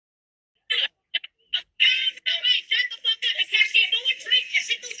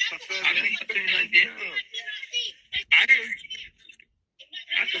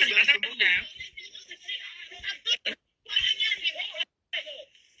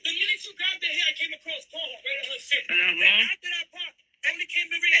came across Paul right on her shit. Then after that part, Emily came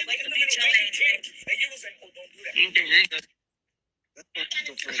to read and you was like, oh, don't do that.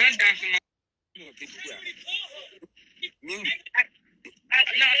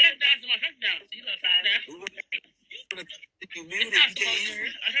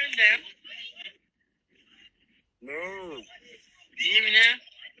 No. You hear me now?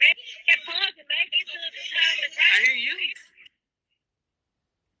 I hear you.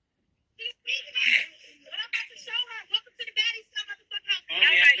 Welcome to the daddy stuff. All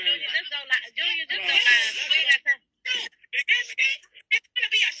right, Junior, just don't lie. Junior, just don't lie. It's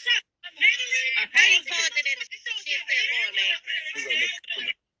gonna be a shock. I ain't paused it in the shit still going, man.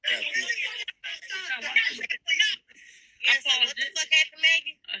 What the fuck happened,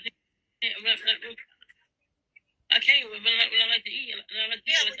 Maggie? I can't, but I like to eat. Yeah,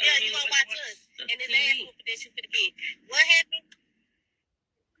 you gonna watch us. And this ass whooping that you finna get. What happened?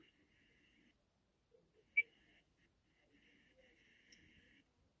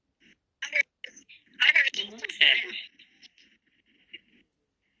 I heard. What happened?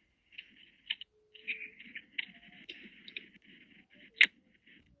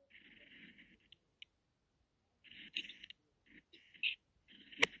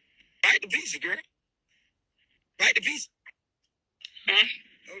 Bite the pizza, girl. Bite the pizza. Huh?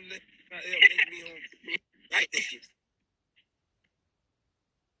 Don't let my L make me home. Bite that shit.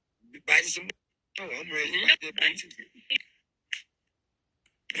 Bite it some more. Oh, I'm ready to bite that thing too.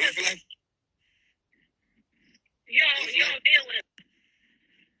 I feel like You don't deal with it.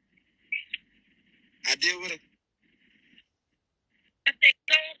 I deal with it. I think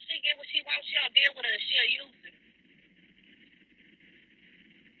don't she get what she wants, she'll deal with it and she'll use it.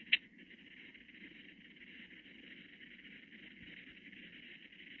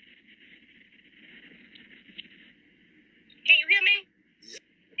 Can you hear me? Yeah.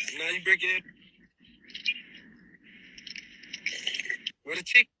 Now you break it. What a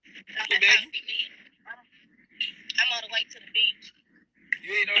chick. I'm on the way to the beach.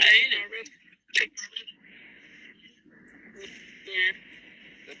 You ain't on the beach already? Yeah.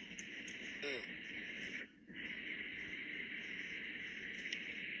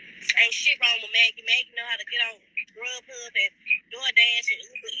 Ain't shit wrong with Maggie. Maggie know how to get on Grubhub and DoorDash and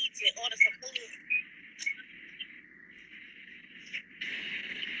Uber Eats and order some food.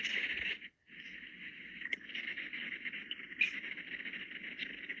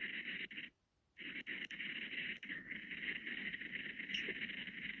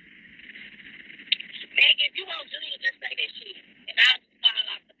 Maggie, if you want Junior, just say that shit. And I'll just fall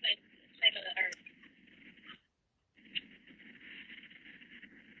off the face of the earth.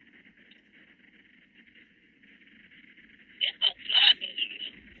 Yeah, I'm flogging.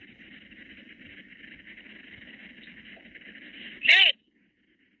 Maggie.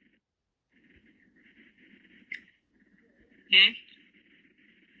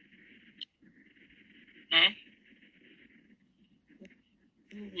 Huh?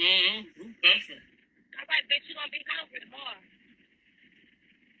 Perfect. All right, bitch, you gonna be hungry tomorrow.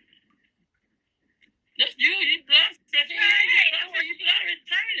 That's you. You bluff. Hey, you already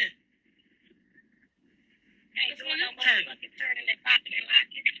turning. Ain't doing no motherfucking turning and popping and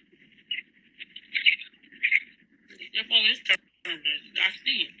locking. Your phone is turning. I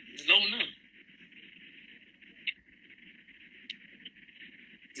see it. It's low enough.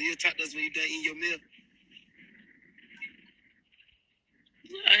 Do you talk to us when you done eating your meal?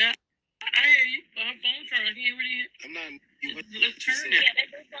 Yeah, I hear you. Her phone turning. He really. I'm not. Let's turn it. Yeah, that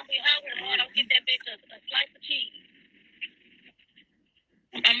bitch gonna be hungry tomorrow. Don't get that bitch a slice of cheese.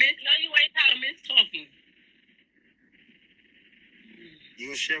 I miss. No, you ain't talking. I miss talking. You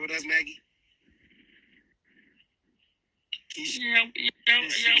gonna share with us, Maggie? Yeah.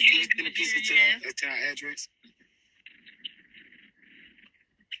 Send a pizza to our address.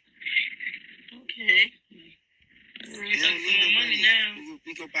 Okay. We don't need no money now.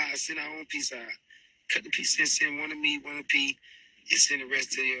 We go buy, send our own pizza out. Cut the pizza and send one of me, one of P, and send the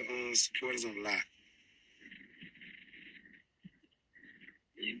rest to your supporters on the line.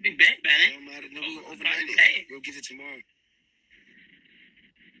 You'll be back by then. Don't matter. No, we'll overnight it. We'll get it tomorrow.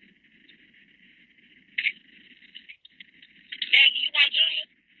 Maggie, you want Junior?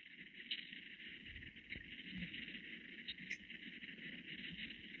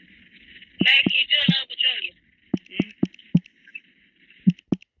 Maggie, you do love with Junior.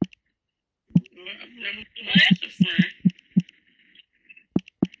 Well, that's a friend.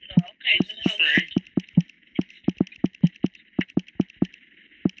 Oh, okay, so that's a friend.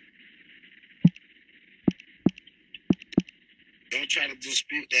 Don't try to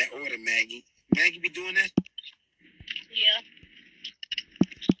dispute that order, Maggie. Maggie be doing that? Yeah.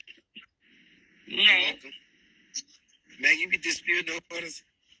 dispute the orders?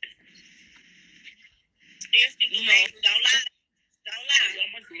 Yes, you do. Don't lie. Don't lie.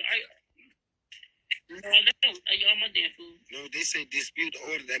 No, I don't. I eat all my damn food. No, they say dispute the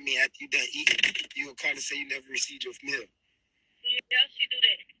order. That means after you done eating, you gonna call and say you never received your meal. Yeah, she do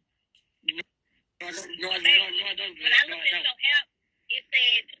that. No, I don't do that. When I looked at your app, it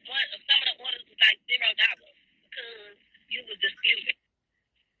said some of the orders was like $0 because you was disputing.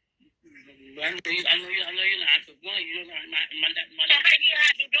 I know you're not. Cause one, you don't know my. So how you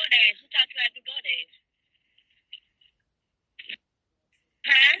how to do DoorDash? Who taught you how to do DoorDash?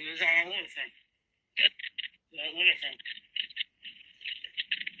 Huh? That's all I want to say. That's all I want to say.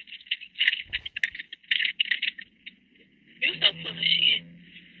 You so full of shit.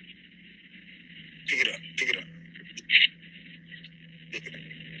 Pick it up. Pick it up. Pick it up.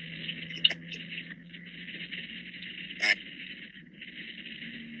 Right.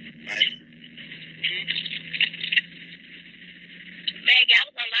 Maggie, I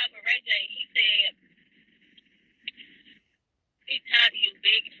was on live with Ray J. He said he's tired of you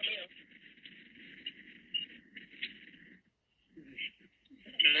begging from him.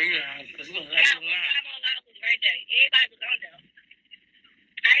 Yeah, because I'm on live with Ray J. Everybody was on there.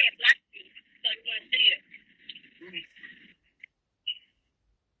 I had blocked you, so you wouldn't see it.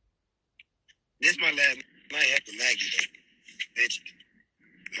 This my last night after Maggie, though. Bitch.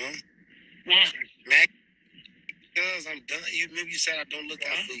 Huh? What? Maggie, because I'm done. You remember you said I don't look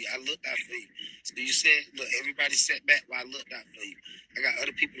out for you. I look out for you. So you said, look, everybody sat back while I looked out for you. I got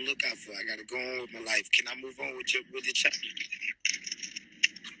other people to look out for. I got to go on with my life. Can I move on with your chapter?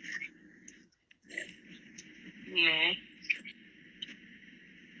 No.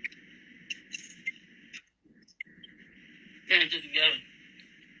 Get it together.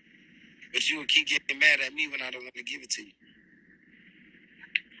 But you will keep getting mad at me when I don't want to give it to you.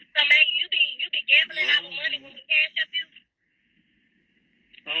 So Maggie, you be gambling our money when we cash up you?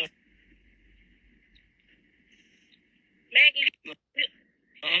 Oh. Maggie.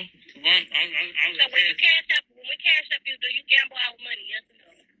 So when you cash up, you, do you gamble our money? Yes or no?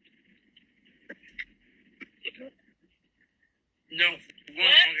 No.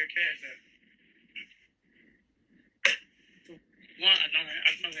 One on your cash up. One, I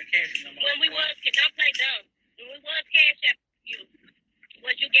don't get cash no more. When we was, don't play dumb. When we was cash up you,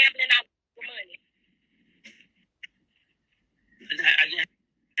 was you gambling out for money? I didn't have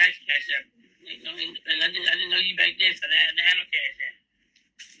cash up. And I didn't know you back then, so I didn't have no cash up.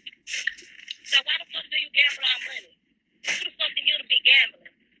 So why the fuck do you gamble our money? Who the fuck are you to be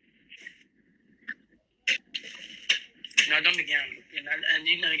gambling? No, don't be gambling. And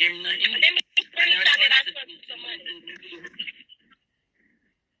you're gonna give me nothing. Let me screenshot that I spent some money.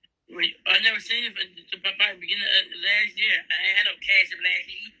 I never seen it by the beginning of last year. I ain't had no cash up last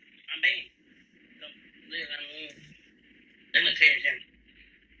year. I'm bad. So, there's no cash in.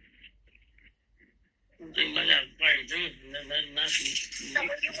 I'm thinking about that fire drink. So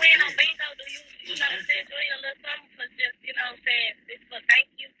when you win on bingo, do you know what I'm saying, do you a little something for just, you know what I'm saying, this for thank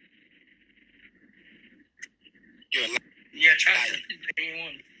you? You're a liar. Yeah, try to pay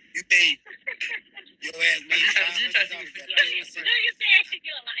one. You paid your ass made $500 that night. You said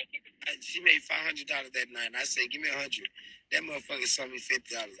you're a liar. She made $500 that night, and I said, give me $100. That motherfucker sold me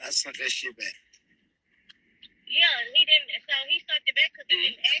 $50. I sent that shit back. Yeah, he didn't. So he sent it back because he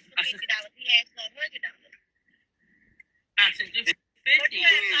didn't ask for $50. He asked for $100. I said, $50.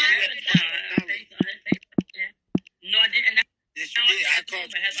 No, I didn't. Yes, you did. I called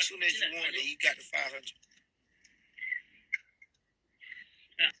you as soon as you wanted, and you got the $500.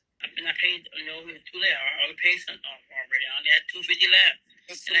 I paid, too late. I already paid something off already. I only had $250 left.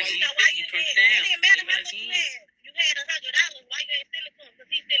 So why you did? It didn't matter how much you had. You had $100. Why you ain't send it to him? Because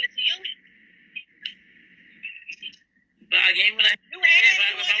he sent it to you. But I gave what I had. If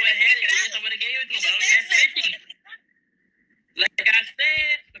I would have had it, I would have gave it to him. But I only had 50. Like I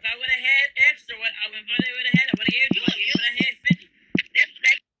said, if I would have had extra, if I would have had it, I would have gave it to him. I would have had 50. That's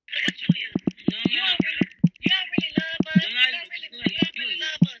what you is. No, you don't really love us. You don't really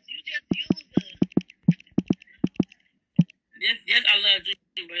love us. You just use us. Yes, I love you,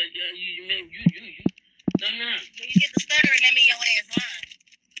 but you. No. When you get the stuttering, that mean your ass lying.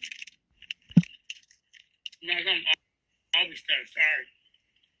 No, I'm always stuttering. Sorry.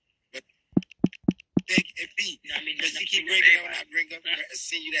 B, but she keep bringing up when I bring up,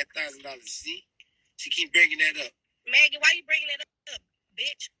 send you that $1,000. See? She keep bringing that up. Maggie, why you bringing it up,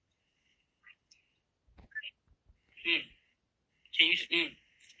 bitch? Can you?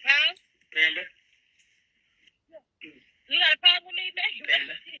 Huh? Remember? You got a problem with me, Maggie?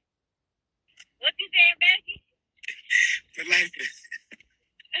 Remember? What you saying, Maggie? For life.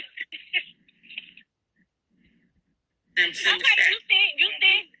 Remember? I'm sending the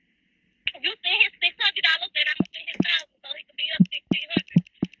stack. You send his $600, then I'm gonna send his 1,000 so he can be up 1,600.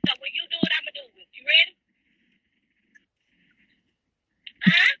 So when you do it, I'ma do it. You ready?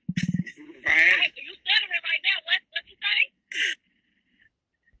 Huh? Right. You stuttering right now. What you say?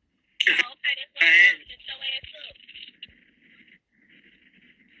 Oh, okay, that's why I'm gonna set your ass up.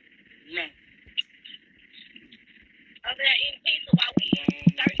 No. Over there eating pizza while we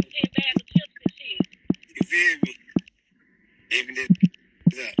eat 30 bags of chips and shit. You feel me? Even this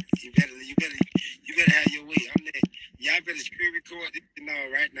up. You better have your way. I'm there. Y'all better screen record this and all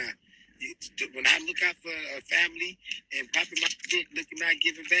right now. When I look out for a family and popping my dick, looking out,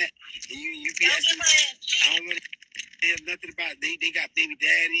 giving back, and you be asking, I don't want to hear nothing about they got baby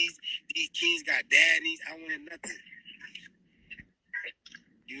daddies. These kids got daddies. I don't want to hear nothing.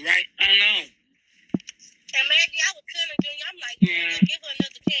 You right? I know. And Maggie, I was telling Junior, I'm like, yeah, give her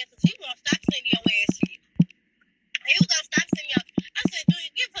another chance, because he gonna stop sending your ass shit. He was gonna stop sending your. I said,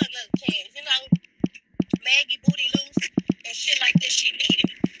 Junior, give her another chance. You know, Maggie booty loose and shit like this. She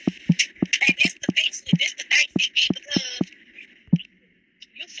needed it. And this the thing she get because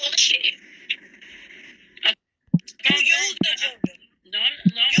you full of shit. You use the Junior. No.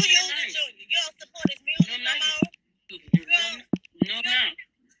 You use the Junior. You don't support his music no more. No, I'm not.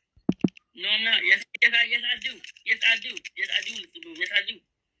 No, I'm not. Yes, I do. Yes, I do. Yes, I do listen to it. Yes, I do.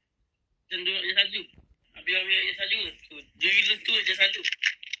 Yes, I do. I'll be over here. Yes, I do listen to it. Do you listen to it? Yes, I do.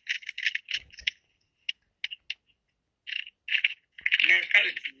 Yes,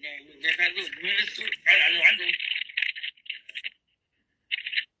 I do. Do you listen to it? I know I do.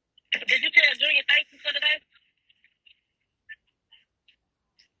 Did you tell Junior thank you for today?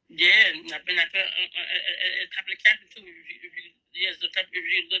 Yeah, I've been at a couple of captions too. Yes, the top. If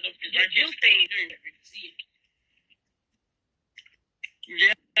you look up, it's right there. You can see it.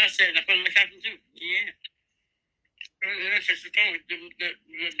 Yeah, I said I put my caption too. Yeah. That's just the thing.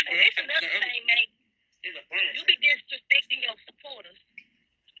 It's another thing, Nate. You be disrespecting your supporters.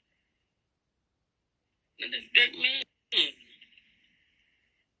 Disrespect me.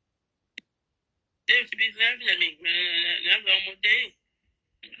 They used to be laughing at me, man. That was almost dead.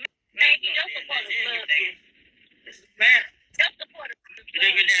 Maggie, your supporters love you. This is bad. Your supporters love you.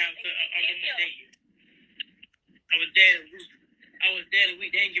 They go down to almost dead. I was dead a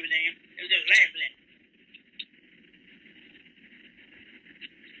week. They didn't give a damn. They was just laughing at me.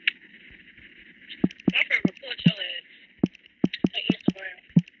 I'm gonna report your ass to Instagram.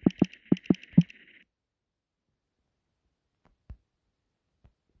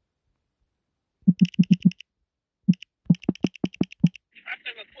 I'm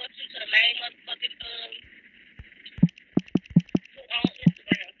gonna report you to the main motherfucking on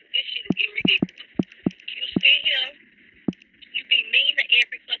Instagram. This shit is getting ridiculous. You sit here, you be mean to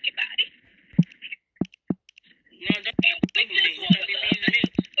every fucking body. No, don't be mean. Don't be mean to me.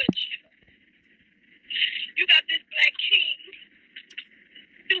 You got this black king.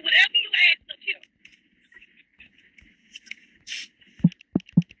 Do whatever you ask of him.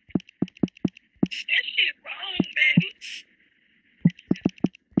 That shit wrong, baby.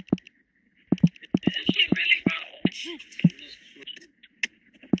 That shit really wrong.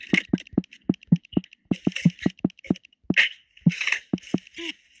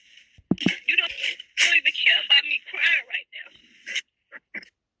 You don't even care about me crying right now.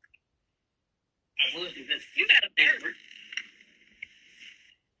 I would because You got a nerve.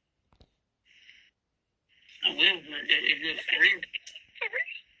 I will, but it's just for real. For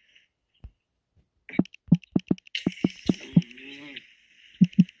real.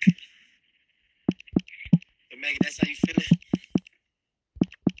 But Maggie, that's how you feeling?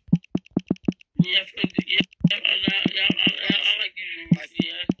 Yeah, I like you.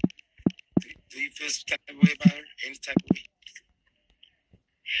 Yeah. Do you feel some type of way about her? Any type of way?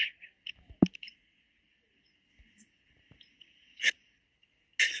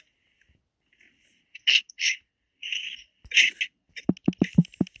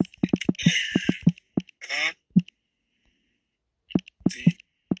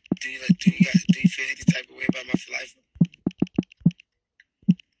 Do you feel any type of way about my life?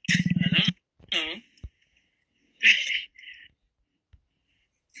 I don't know.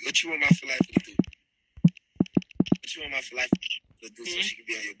 What you want my life to do? What you want my life to do so she can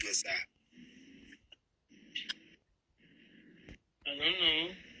be on your good side? I don't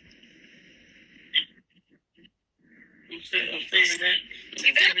know. I'm saying that.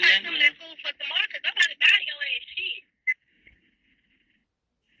 You better buy some of that food for tomorrow, because I'm about to buy your ass shit.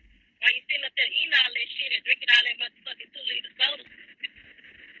 While you sitting up there eating all that shit and drinking all that motherfucking 2-liter soda.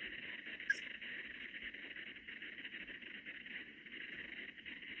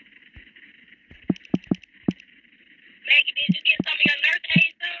 Maggie,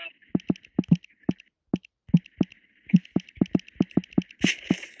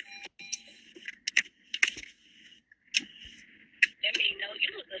 You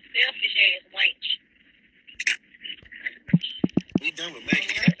was a selfish ass wench. We done with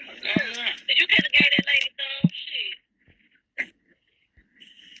Maggie. Did you could have gave that lady some shit?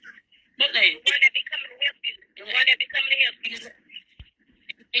 What lady? The one that be coming to help you. The one that be coming to help you.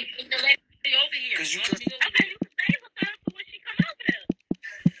 The lady over here. Cause you Okay, you can save her some for when she come over there.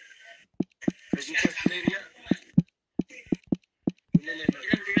 Cause you cussed the lady out. She doesn't give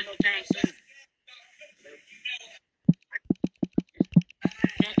her no time soon.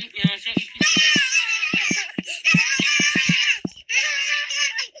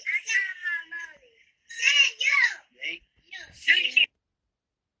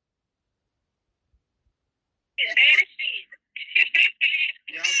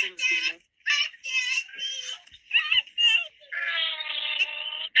 Y'all seen this video?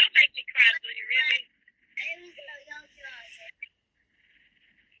 Don't make me cry, do you really?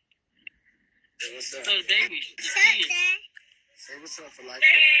 Say what's up. Those babies. Say what's up for life.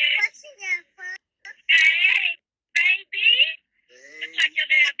 Hey, baby. Hey. Look like your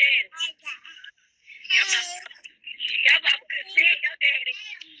damn daddy. Your mama could say your daddy.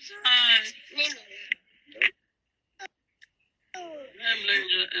 I'm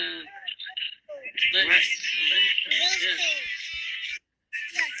losing.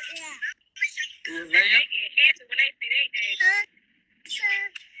 They get happy when they see their daddy.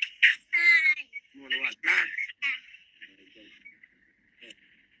 You wanna watch live?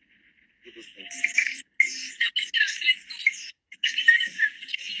 Get this thing.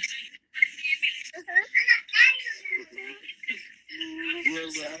 You know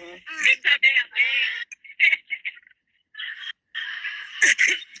what? It's so damn bad.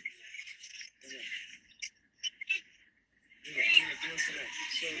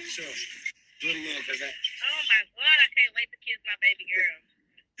 Sure. Do it again for that. Oh my God, I can't wait to kiss my baby girl.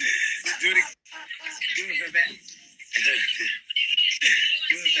 Do it for that.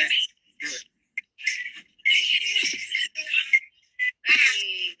 Do it back. Do it.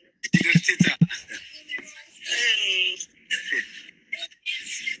 Hey, You do the TikTok. hey,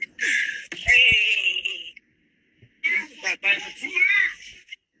 hey. Bye.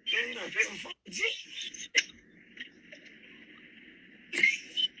 You know, big fucking G.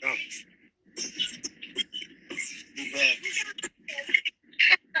 Oh. Be bad.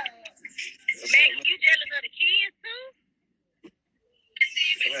 Maggie, you jealous of the kids too?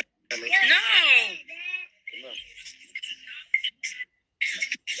 No.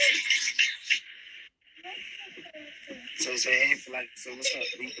 So say hey for like, so what's up,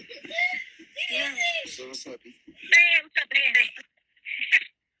 B? Yeah. So what's up, B? Man, what's up, daddy?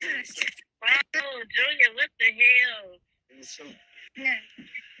 Oh, Junior, what the hell? What's up? No.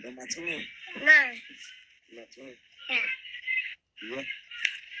 That's my twin. No. My twin. Yeah. Yeah.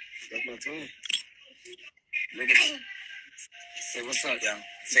 That's my twin. Look at that. Say what's up, y'all.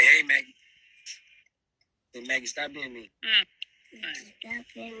 Say hey, Maggie. Say Maggie, stop being mean. Stop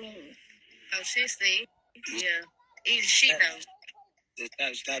being mean. Oh, she see. Yeah. Even she knows. Just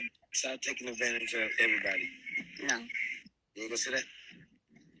stop taking advantage of everybody. No. You ain't gonna say that?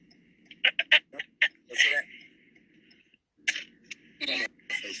 Go say that.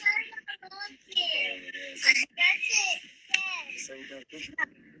 So you don't think?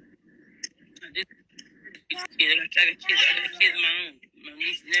 I got kids of my own. My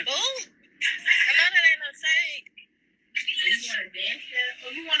niece and nephew. Oh, I know that ain't no shade. You want to dance?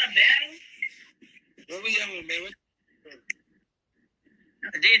 Oh, you want to battle? What we young, man? What?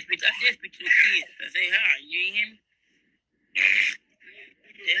 I did speak to the kids. I say, hi, you ain't hear me?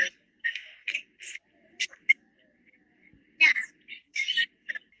 Yeah.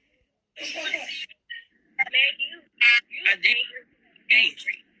 Maggie, you I did.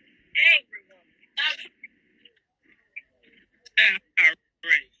 angry woman.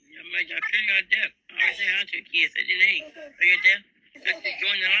 Right. I feel you're deaf. I always say hi to your kids. Say your name. Are you deaf? Just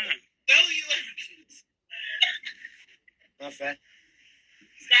join the line. No, you Not fat.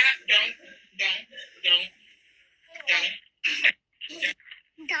 stop. Don't.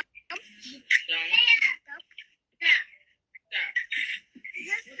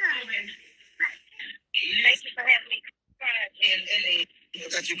 Thank you for having me cry. And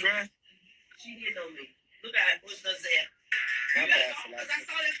Look at you crying. she did on me. Look at what's the there. My bad for life. I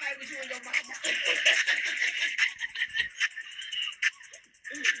saw that fight with you and your mama.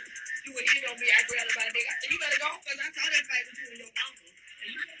 You would eat on me. I grabbed about a nigga. I said, you better go because I saw that fight with you and your mama.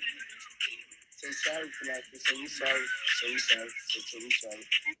 Say sorry for life. Say we sorry. Say we sorry. Say we sorry. Say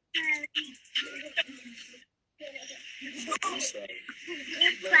we sorry.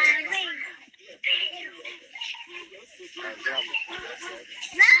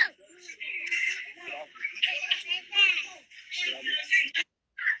 No.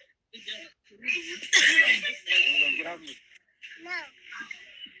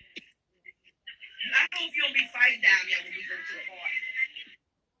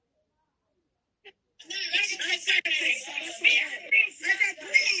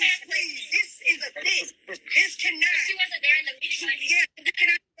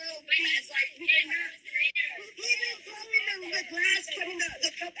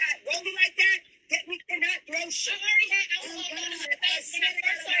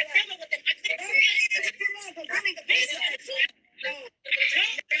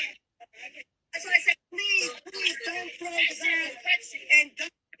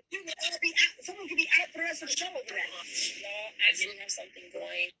 something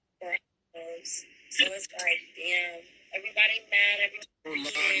going for ourselves. So it's like, damn, everybody mad,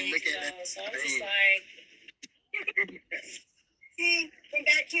 everybody look at that. So I was just like, see, from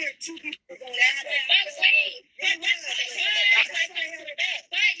back here, two people going at it.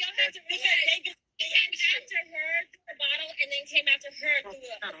 But y'all have to realize they came after her through the bottle and then came after her through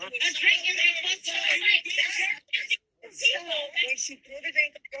a drink and then when she threw the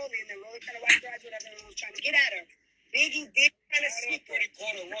drink at the girl and then Roller kind of wiped her eyes, whatever, and was trying to get at her. Biggie did kind of sneak her. He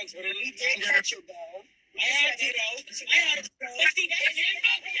did catch her, though. I had to, though. But see, that's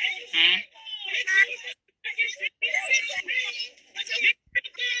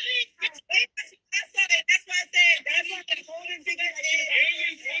that's why I said that's why the holding thing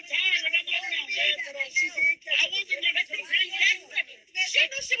is one time when I'm on she did catch I wasn't never to bring back with me. She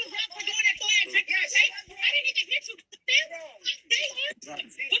knew she was wrong for doing that for her and taking her tape. I didn't even hit you. But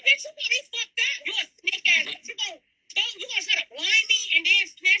bitch, you know this fucked up. You a sneak ass. You gonna try to blind me and then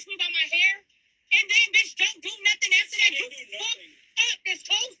snatch me by my hair? And then bitch don't do nothing after that. You fucked up this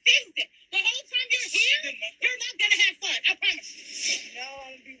whole season. The whole time you're here, you're not gonna have fun. I promise. No,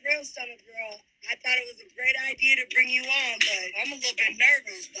 I'm gonna be real, stomach girl. I thought it was a great idea to bring you on, but I'm a little bit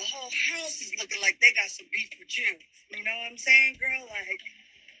nervous. The whole house is looking like they got some beef with you. You know what I'm saying, girl? Like,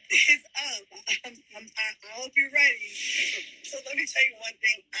 it's up. I hope you're ready. So let me tell you one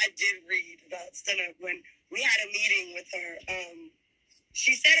thing I did read about Stunner when we had a meeting with her.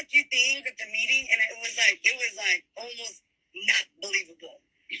 She said a few things at the meeting, and it was like almost not believable.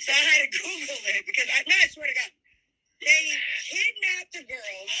 So I had to Google it because I swear to God, they kidnapped a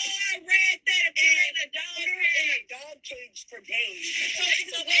girl. Oh, I read that and put her in a dog cage for days.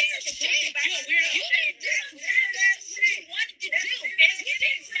 So